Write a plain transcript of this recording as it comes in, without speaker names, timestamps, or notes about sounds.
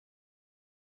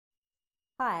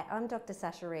Hi, I'm Dr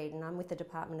Sacha Reid and I'm with the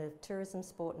Department of Tourism,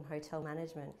 Sport and Hotel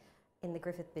Management in the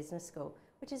Griffith Business School,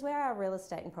 which is where our real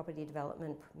estate and property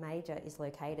development major is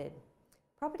located.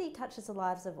 Property touches the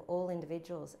lives of all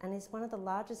individuals and is one of the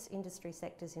largest industry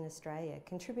sectors in Australia,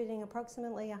 contributing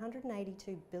approximately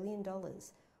 $182 billion,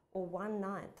 or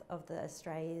 1/9 of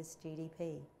Australia's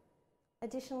GDP.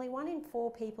 Additionally, 1 in 4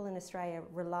 people in Australia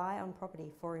rely on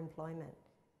property for employment.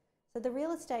 So the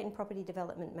Real Estate and Property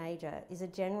Development major is a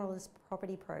generalist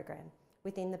property program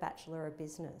within the Bachelor of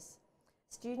Business.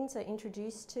 Students are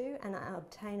introduced to and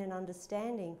obtain an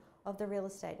understanding of the real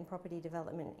estate and property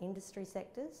development industry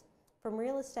sectors, from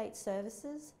real estate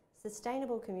services,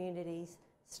 sustainable communities,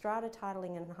 strata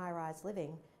titling and high-rise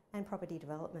living, and property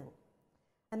development.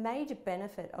 A major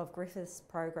benefit of Griffith's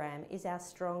program is our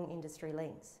strong industry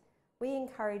links. We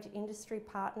encourage industry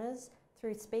partners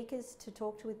through speakers to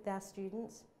talk with our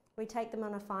students. We take them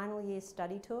on a final year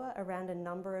study tour around a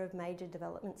number of major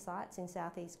development sites in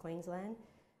southeast Queensland,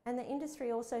 and the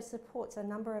industry also supports a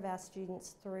number of our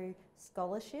students through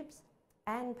scholarships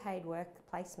and paid work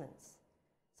placements.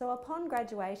 So upon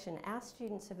graduation, our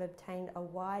students have obtained a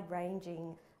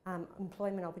wide-ranging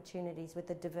employment opportunities with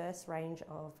a diverse range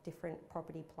of different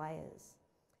property players.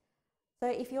 So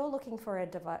if you're looking for a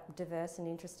diverse and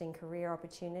interesting career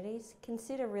opportunities,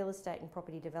 consider real estate and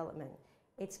property development.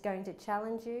 It's going to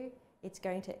challenge you, it's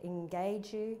going to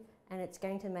engage you, and it's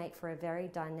going to make for a very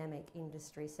dynamic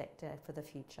industry sector for the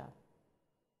future.